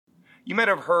You might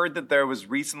have heard that there was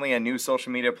recently a new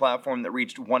social media platform that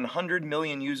reached 100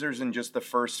 million users in just the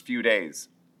first few days.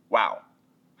 Wow.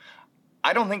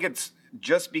 I don't think it's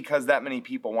just because that many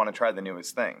people want to try the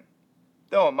newest thing,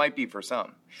 though it might be for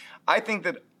some. I think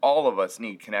that all of us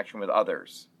need connection with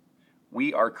others.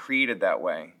 We are created that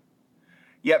way.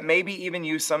 Yet maybe even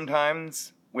you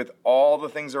sometimes, with all the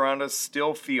things around us,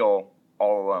 still feel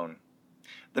all alone.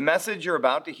 The message you're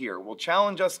about to hear will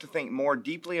challenge us to think more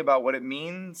deeply about what it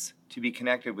means to be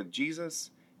connected with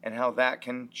Jesus and how that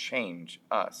can change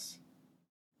us.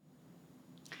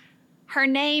 Her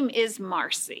name is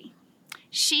Marcy.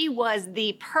 She was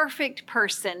the perfect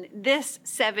person this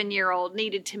 7-year-old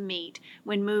needed to meet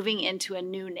when moving into a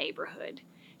new neighborhood.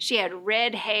 She had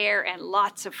red hair and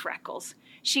lots of freckles.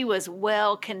 She was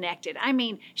well connected. I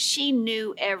mean, she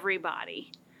knew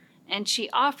everybody. And she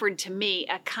offered to me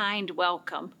a kind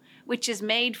welcome, which is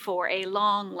made for a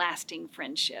long-lasting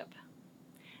friendship.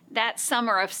 That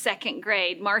summer of 2nd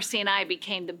grade, Marcy and I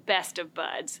became the best of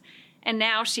buds. And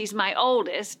now she's my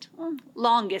oldest,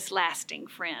 longest-lasting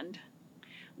friend.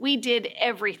 We did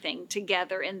everything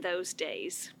together in those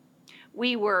days.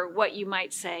 We were what you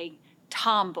might say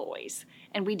tomboys,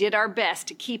 and we did our best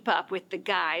to keep up with the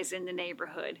guys in the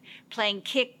neighborhood, playing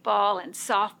kickball and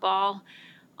softball.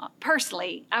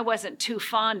 Personally, I wasn't too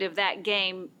fond of that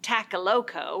game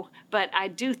Taco-Loco, but I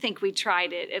do think we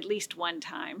tried it at least one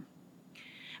time.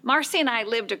 Marcy and I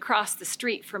lived across the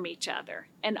street from each other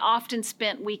and often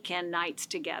spent weekend nights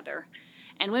together.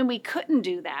 And when we couldn't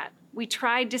do that, we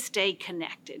tried to stay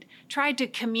connected, tried to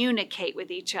communicate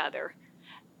with each other.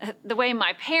 The way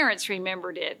my parents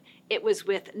remembered it, it was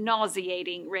with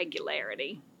nauseating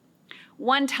regularity.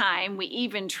 One time, we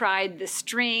even tried the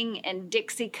string and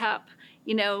Dixie cup,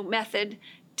 method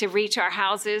to reach our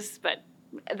houses, but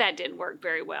that didn't work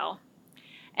very well.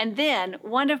 And then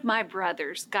one of my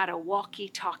brothers got a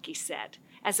walkie-talkie set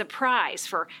as a prize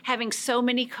for having so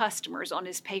many customers on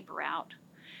his paper route.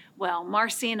 Well,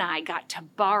 Marcy and I got to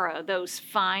borrow those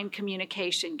fine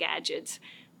communication gadgets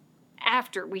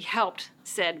after we helped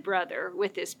said brother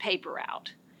with his paper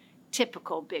route.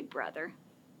 Typical big brother.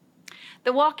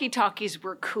 The walkie-talkies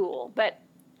were cool, but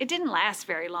it didn't last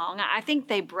very long. I think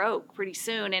they broke pretty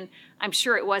soon, and I'm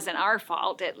sure it wasn't our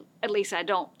fault. At least I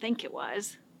don't think it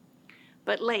was.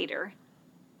 But later,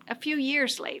 a few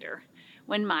years later,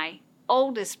 when my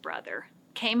oldest brother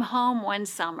came home one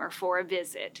summer for a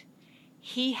visit,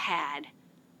 he had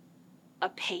a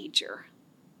pager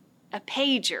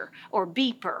or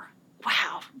beeper.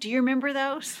 Wow, do you remember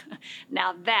those?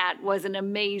 Now that was an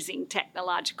amazing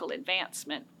technological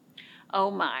advancement. Oh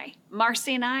my,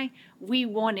 Marcy and I, we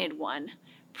wanted one.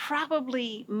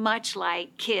 Probably much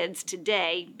like kids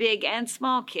today, big and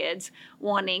small kids,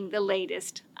 wanting the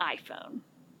latest iPhone.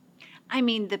 I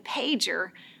mean, the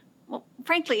pager, well,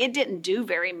 frankly, it didn't do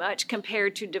very much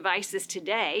compared to devices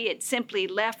today. It simply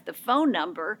left the phone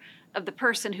number of the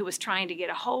person who was trying to get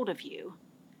a hold of you.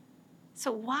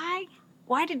 So why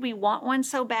did we want one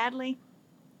so badly?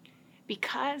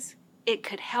 Because it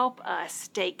could help us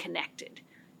stay connected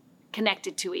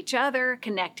to each other,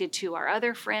 connected to our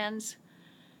other friends,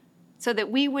 so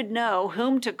that we would know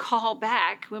whom to call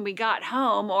back when we got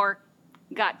home or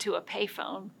got to a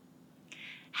payphone.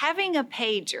 Having a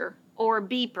pager or a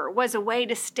beeper was a way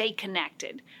to stay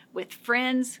connected with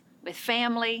friends, with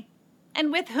family,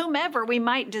 and with whomever we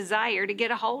might desire to get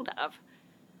a hold of.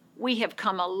 We have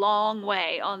come a long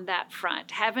way on that front,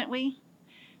 haven't we?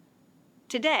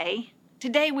 Today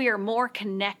we are more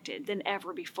connected than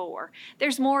ever before.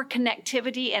 There's more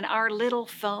connectivity in our little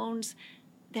phones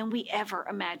than we ever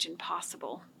imagined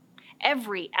possible.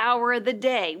 Every hour of the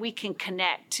day, we can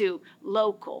connect to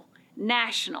local,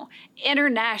 national,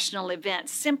 international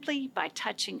events simply by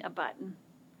touching a button.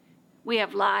 We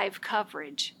have live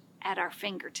coverage at our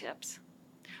fingertips.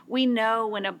 We know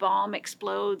when a bomb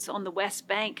explodes on the West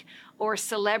Bank or a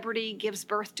celebrity gives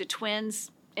birth to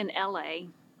twins in LA.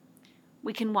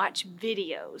 We can watch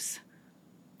videos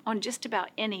on just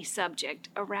about any subject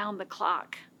around the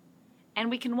clock. And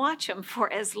we can watch them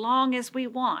for as long as we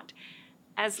want,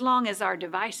 as long as our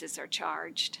devices are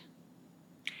charged.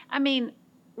 I mean,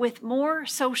 with more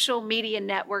social media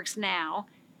networks now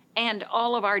and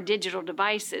all of our digital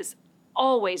devices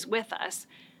always with us,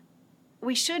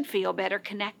 we should feel better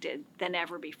connected than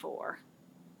ever before.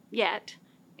 Yet,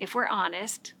 if we're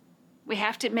honest, we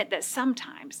have to admit that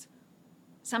sometimes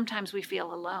we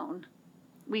feel alone.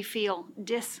 We feel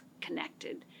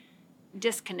disconnected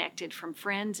from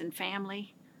friends and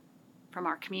family, from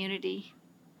our community,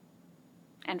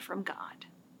 and from God.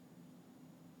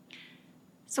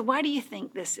 So why do you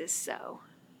think this is so?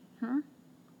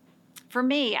 For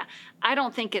me, I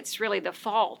don't think it's really the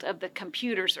fault of the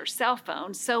computers or cell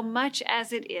phones so much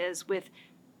as it is with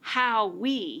how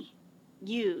we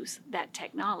use that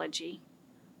technology.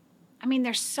 I mean,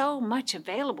 there's so much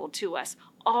available to us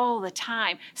all the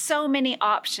time, so many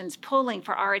options pulling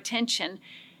for our attention,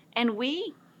 and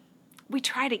we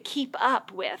try to keep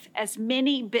up with as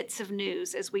many bits of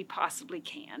news as we possibly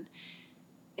can.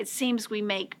 It seems we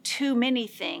make too many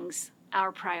things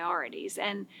our priorities,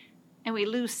 and we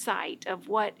lose sight of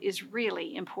what is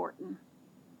really important.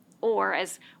 Or,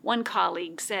 as one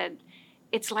colleague said,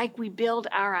 it's like we build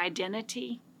our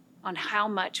identity on how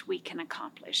much we can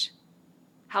accomplish,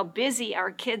 how busy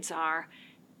our kids are,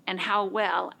 and how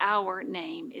well our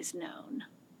name is known.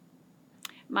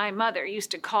 My mother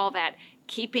used to call that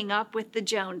keeping up with the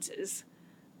Joneses,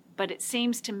 but it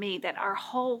seems to me that our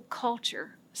whole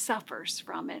culture suffers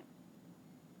from it.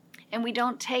 And we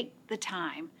don't take the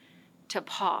time to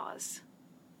pause,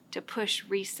 to push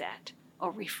reset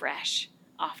or refresh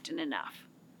often enough,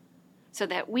 so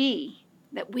that we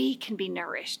can be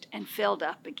nourished and filled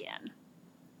up again.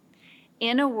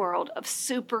 In a world of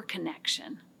super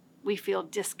connection, we feel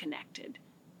disconnected,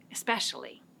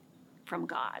 especially from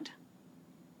God.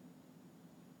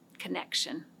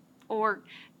 Connection or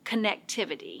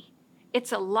connectivity.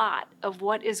 It's a lot of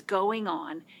what is going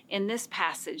on in this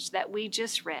passage that we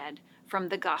just read from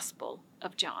the Gospel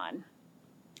of John.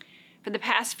 For the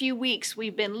past few weeks,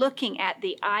 we've been looking at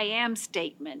the I am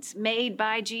statements made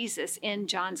by Jesus in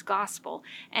John's Gospel,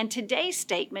 and today's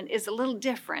statement is a little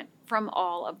different from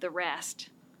all of the rest.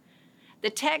 The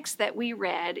text that we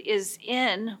read is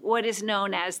in what is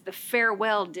known as the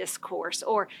farewell discourse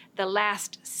or the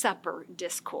Last Supper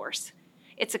discourse.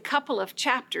 It's a couple of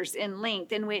chapters in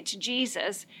length in which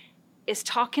Jesus is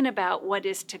talking about what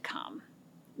is to come,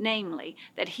 namely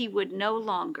that he would no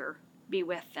longer be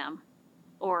with them,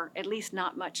 or at least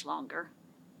not much longer.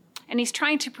 And he's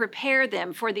trying to prepare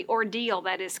them for the ordeal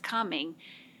that is coming.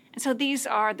 And so these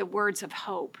are the words of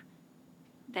hope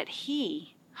that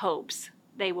he hopes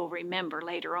they will remember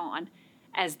later on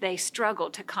as they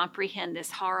struggle to comprehend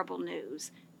this horrible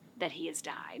news that he has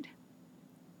died.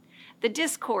 The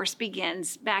discourse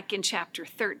begins back in chapter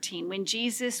 13 when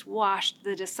Jesus washed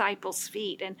the disciples'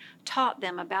 feet and taught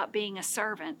them about being a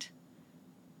servant.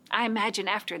 I imagine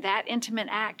after that intimate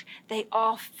act, they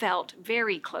all felt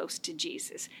very close to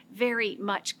Jesus, very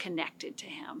much connected to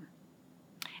him.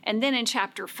 And then in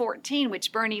chapter 14,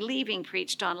 which Bernie Leaving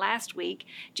preached on last week,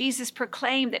 Jesus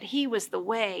proclaimed that he was the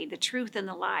way, the truth, and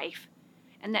the life,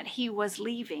 and that he was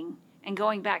leaving and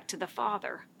going back to the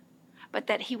Father, but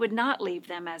that he would not leave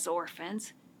them as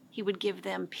orphans. He would give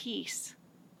them peace,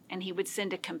 and he would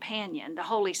send a companion, the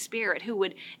Holy Spirit, who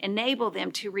would enable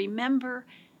them to remember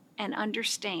and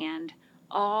understand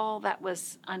all that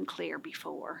was unclear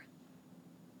before.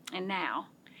 And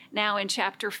now in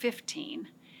chapter 15,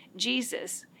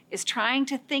 Jesus is trying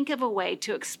to think of a way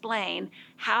to explain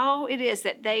how it is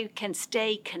that they can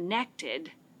stay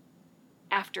connected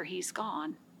after he's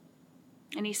gone.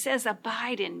 And he says,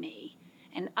 "Abide in me,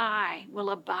 and I will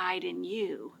abide in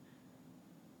you."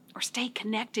 Or stay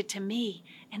connected to me,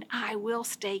 and I will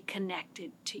stay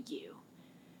connected to you.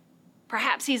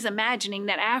 Perhaps he's imagining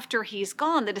that after he's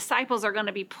gone, the disciples are going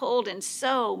to be pulled in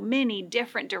so many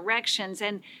different directions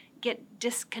and get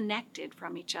disconnected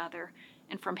from each other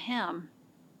and from him.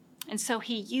 And so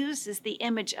he uses the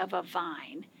image of a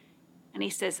vine. And he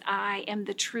says, "I am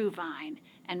the true vine,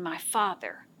 and my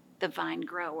Father, the vine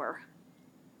grower."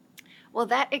 Well,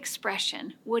 that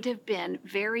expression would have been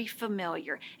very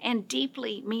familiar and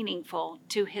deeply meaningful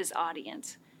to his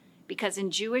audience, because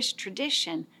in Jewish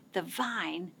tradition, the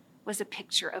vine was a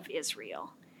picture of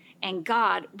Israel. And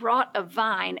God brought a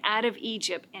vine out of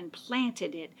Egypt and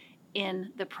planted it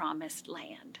in the promised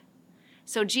land.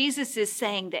 So Jesus is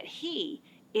saying that he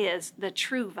is the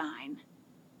true vine.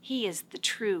 He is the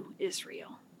true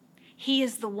Israel. He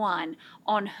is the one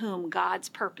on whom God's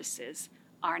purposes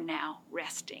are now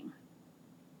resting.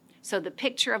 So the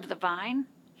picture of the vine,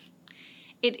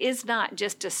 it is not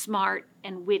just a smart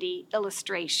and witty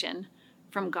illustration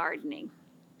from gardening.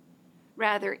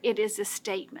 Rather, it is a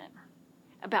statement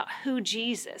about who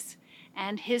Jesus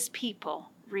and his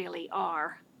people really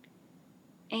are,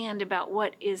 and about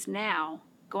what is now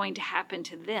going to happen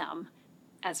to them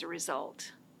as a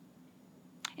result.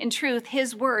 In truth,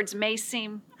 his words may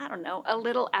seem, a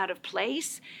little out of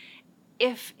place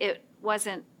if it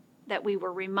wasn't that we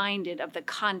were reminded of the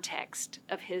context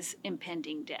of his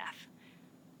impending death.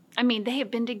 I mean, they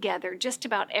have been together just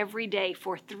about every day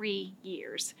for 3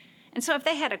 years. And so if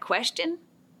they had a question,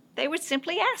 they would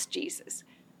simply ask Jesus.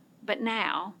 But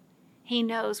now he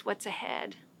knows what's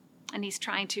ahead, and he's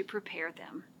trying to prepare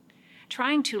them.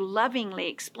 trying to lovingly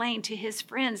explain to his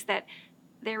friends that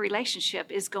their relationship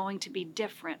is going to be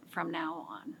different from now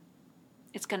on.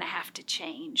 It's going to have to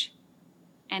change,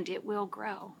 and it will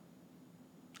grow.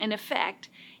 In effect,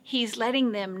 he's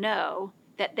letting them know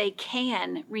that they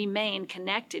can remain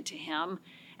connected to him,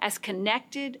 as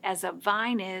connected as a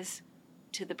vine is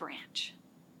to the branch.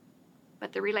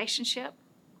 But the relationship,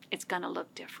 it's going to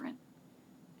look different.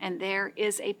 And there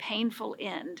is a painful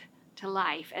end to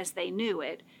life as they knew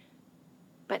it.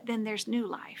 But then there's new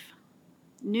life,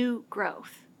 new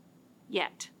growth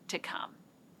yet to come.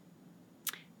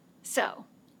 So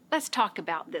let's talk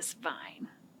about this vine.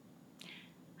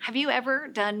 Have you ever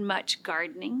done much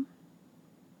gardening?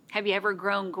 Have you ever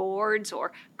grown gourds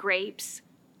or grapes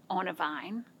on a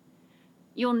vine?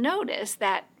 You'll notice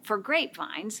that for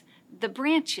grapevines, the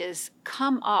branches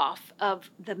come off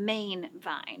of the main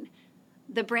vine.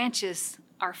 The branches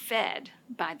are fed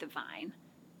by the vine.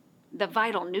 The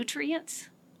vital nutrients,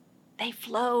 they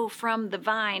flow from the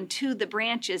vine to the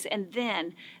branches, and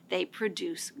then they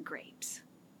produce grapes.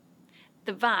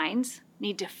 The vines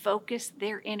need to focus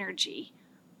their energy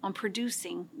on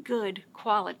producing good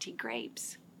quality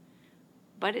grapes.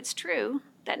 But it's true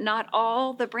that not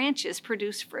all the branches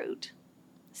produce fruit.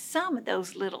 Some of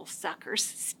those little suckers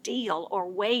steal or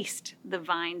waste the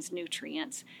vine's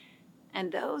nutrients,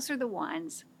 and those are the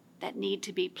ones that need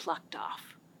to be plucked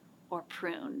off or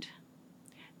pruned.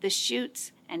 The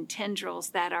shoots and tendrils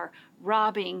that are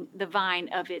robbing the vine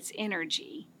of its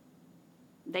energy,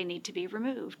 they need to be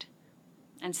removed.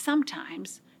 And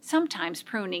sometimes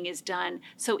pruning is done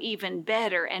so even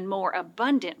better and more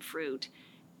abundant fruit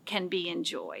can be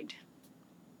enjoyed.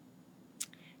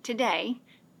 Today,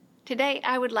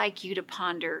 I would like you to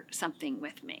ponder something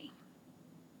with me.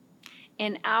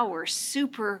 In our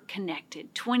super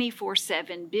connected,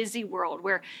 24/7 busy world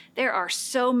where there are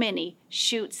so many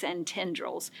shoots and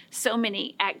tendrils, so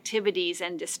many activities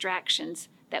and distractions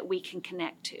that we can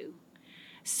connect to,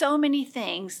 so many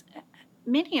things,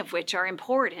 many of which are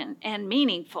important and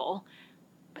meaningful,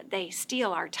 but they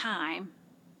steal our time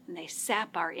and they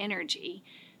sap our energy,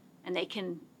 and they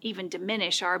can even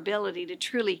diminish our ability to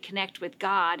truly connect with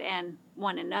God and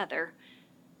one another.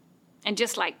 And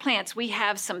just like plants, we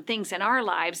have some things in our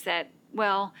lives that,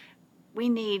 well, we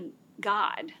need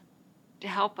God to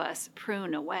help us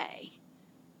prune away.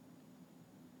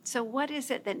 So what is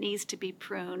it that needs to be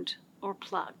pruned or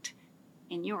plucked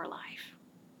in your life?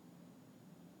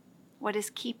 What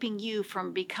is keeping you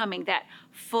from becoming that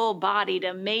full-bodied,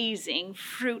 amazing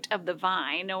fruit of the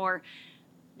vine, or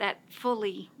that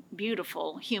fully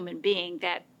beautiful human being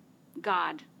that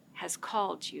God has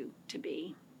called you to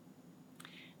be?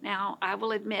 Now, I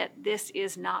will admit this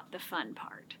is not the fun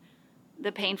part,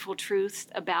 the painful truths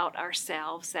about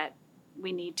ourselves that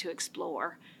we need to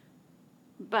explore,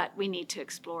 but we need to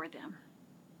explore them.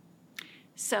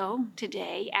 So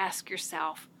today, ask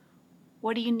yourself,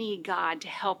 what do you need God to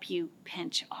help you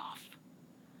pinch off?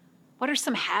 What are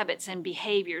some habits and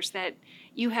behaviors that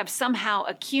you have somehow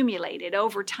accumulated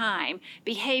over time,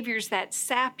 behaviors that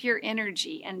sap your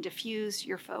energy and diffuse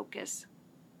your focus?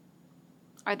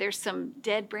 Are there some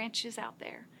dead branches out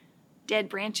there? Dead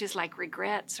branches like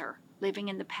regrets or living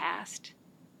in the past,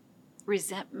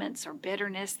 resentments or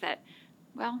bitterness that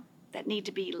need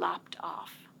to be lopped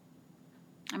off.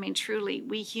 I mean, truly,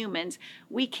 we humans,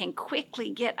 we can quickly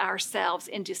get ourselves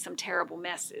into some terrible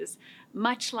messes,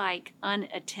 much like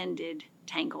unattended,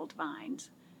 tangled vines.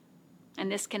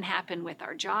 And this can happen with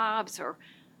our jobs or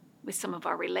with some of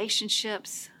our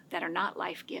relationships that are not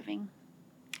life-giving,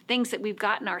 things that we've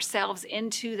gotten ourselves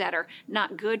into that are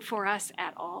not good for us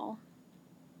at all.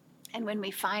 And when we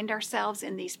find ourselves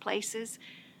in these places,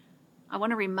 I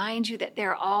want to remind you that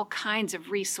there are all kinds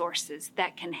of resources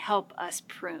that can help us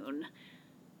prune,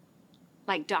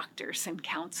 like doctors and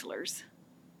counselors,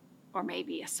 or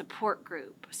maybe a support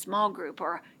group, a small group,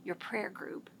 or your prayer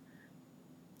group,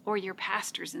 or your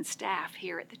pastors and staff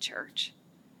here at the church.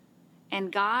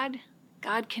 And God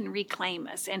can reclaim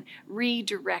us and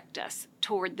redirect us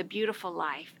toward the beautiful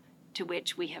life to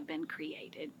which we have been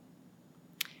created.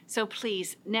 So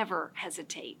please never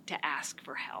hesitate to ask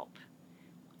for help.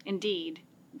 Indeed,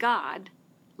 God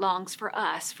longs for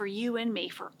us, for you and me,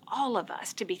 for all of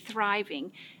us to be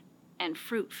thriving and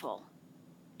fruitful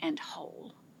and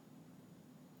whole.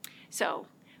 So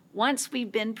once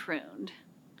we've been pruned,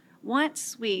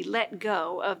 once we let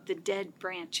go of the dead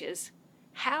branches,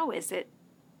 how is it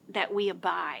that we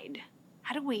abide?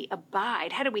 How do we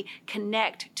abide? How do we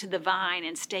connect to the vine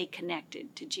and stay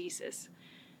connected to Jesus?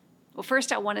 Well,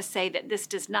 first I want to say that this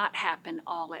does not happen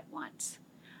all at once.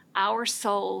 Our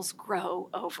souls grow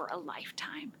over a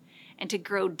lifetime, and to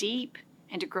grow deep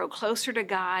and to grow closer to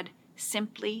God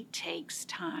simply takes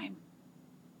time.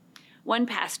 One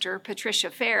pastor, Patricia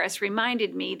Ferris,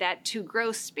 reminded me that to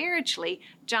grow spiritually,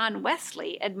 John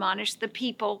Wesley admonished the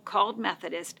people called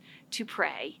Methodist to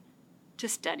pray, to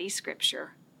study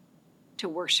Scripture, to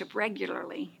worship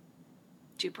regularly,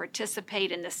 to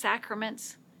participate in the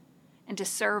sacraments, and to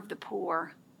serve the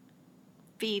poor,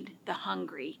 feed the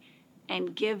hungry,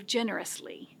 and give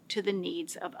generously to the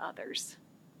needs of others.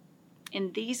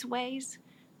 In these ways,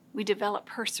 we develop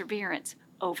perseverance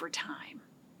over time,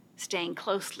 staying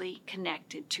closely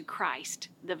connected to Christ,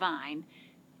 the vine,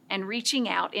 and reaching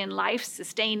out in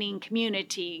life-sustaining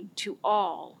community to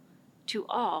all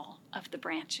of the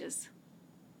branches.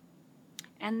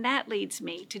 And that leads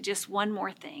me to just one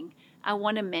more thing I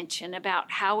want to mention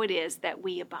about how it is that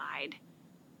we abide.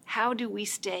 How do we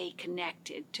stay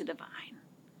connected to the vine?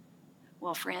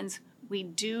 Well, friends, we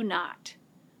do not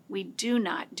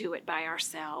do it by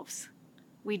ourselves.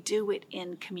 We do it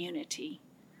in community.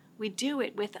 We do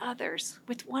it with others,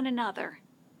 with one another.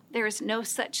 There is no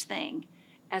such thing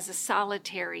as a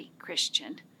solitary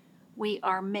Christian. We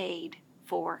are made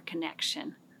for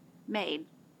connection, made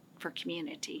for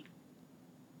community.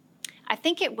 I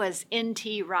think it was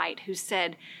N.T. Wright who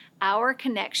said, "Our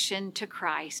connection to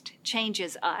Christ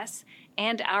changes us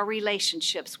and our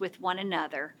relationships with one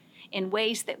another in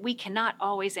ways that we cannot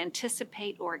always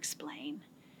anticipate or explain."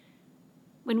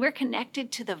 When we're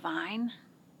connected to the vine,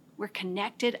 we're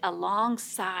connected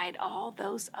alongside all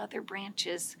those other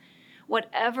branches.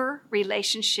 Whatever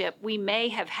relationship we may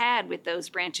have had with those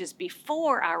branches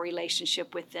before our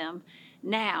relationship with them,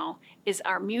 now is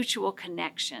our mutual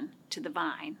connection to the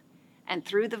vine, and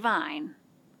through the vine,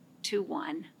 to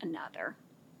one another.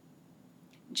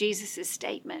 Jesus'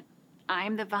 statement, "I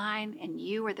am the vine and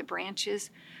you are the branches,"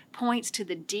 points to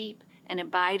the deep and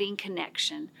abiding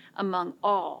connection among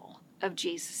all of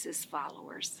Jesus'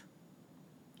 followers.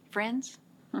 Friends,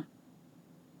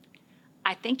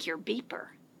 I think your beeper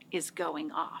is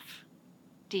going off.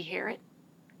 Do you hear it?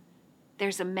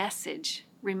 There's a message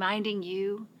reminding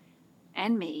you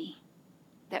and me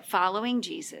that following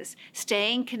Jesus,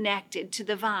 staying connected to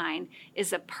the vine,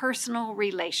 is a personal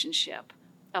relationship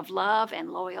of love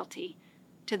and loyalty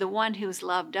to the one who's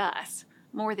loved us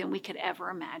more than we could ever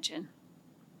imagine.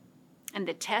 And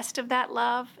the test of that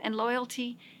love and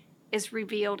loyalty is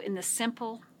revealed in the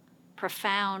simple,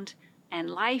 profound, and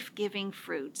life-giving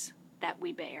fruits that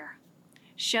we bear,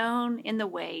 shown in the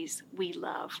ways we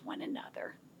love one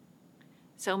another.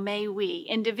 So may we,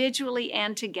 individually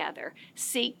and together,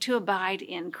 seek to abide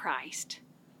in Christ.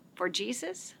 For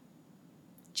Jesus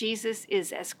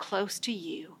is as close to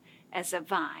you as a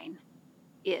vine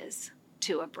is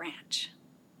to a branch.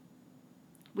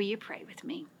 Will you pray with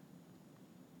me?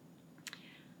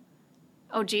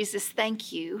 Oh, Jesus,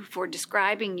 thank you for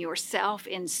describing yourself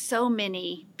in so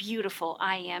many beautiful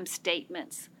I am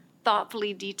statements,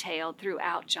 thoughtfully detailed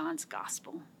throughout John's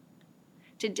gospel.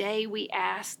 Today we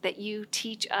ask that you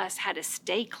teach us how to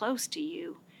stay close to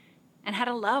you and how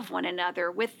to love one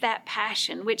another with that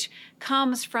passion which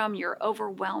comes from your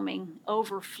overwhelming,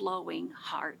 overflowing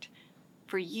heart,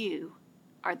 for you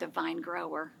are the vine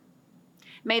grower.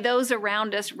 May those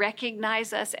around us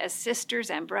recognize us as sisters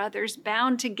and brothers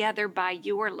bound together by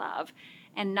your love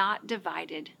and not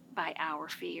divided by our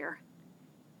fear.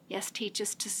 Yes, teach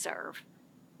us to serve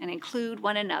and include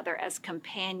one another as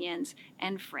companions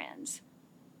and friends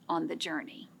on the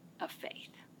journey of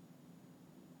faith.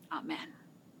 Amen.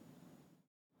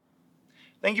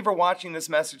 Thank you for watching this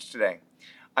message today.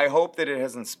 I hope that it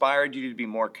has inspired you to be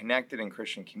more connected in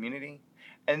Christian community,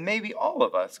 and maybe all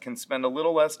of us can spend a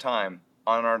little less time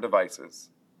on our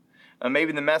devices.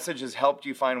 Maybe the message has helped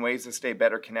you find ways to stay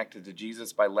better connected to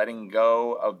Jesus by letting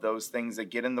go of those things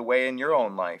that get in the way in your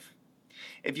own life.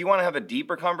 If you want to have a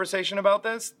deeper conversation about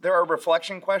this, there are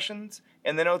reflection questions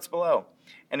in the notes below.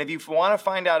 And if you want to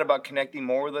find out about connecting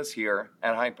more with us here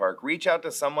at Hyde Park, reach out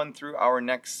to someone through our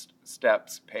Next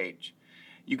Steps page.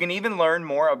 You can even learn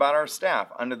more about our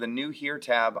staff under the New Here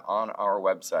tab on our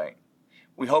website.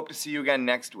 We hope to see you again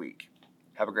next week.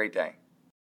 Have a great day.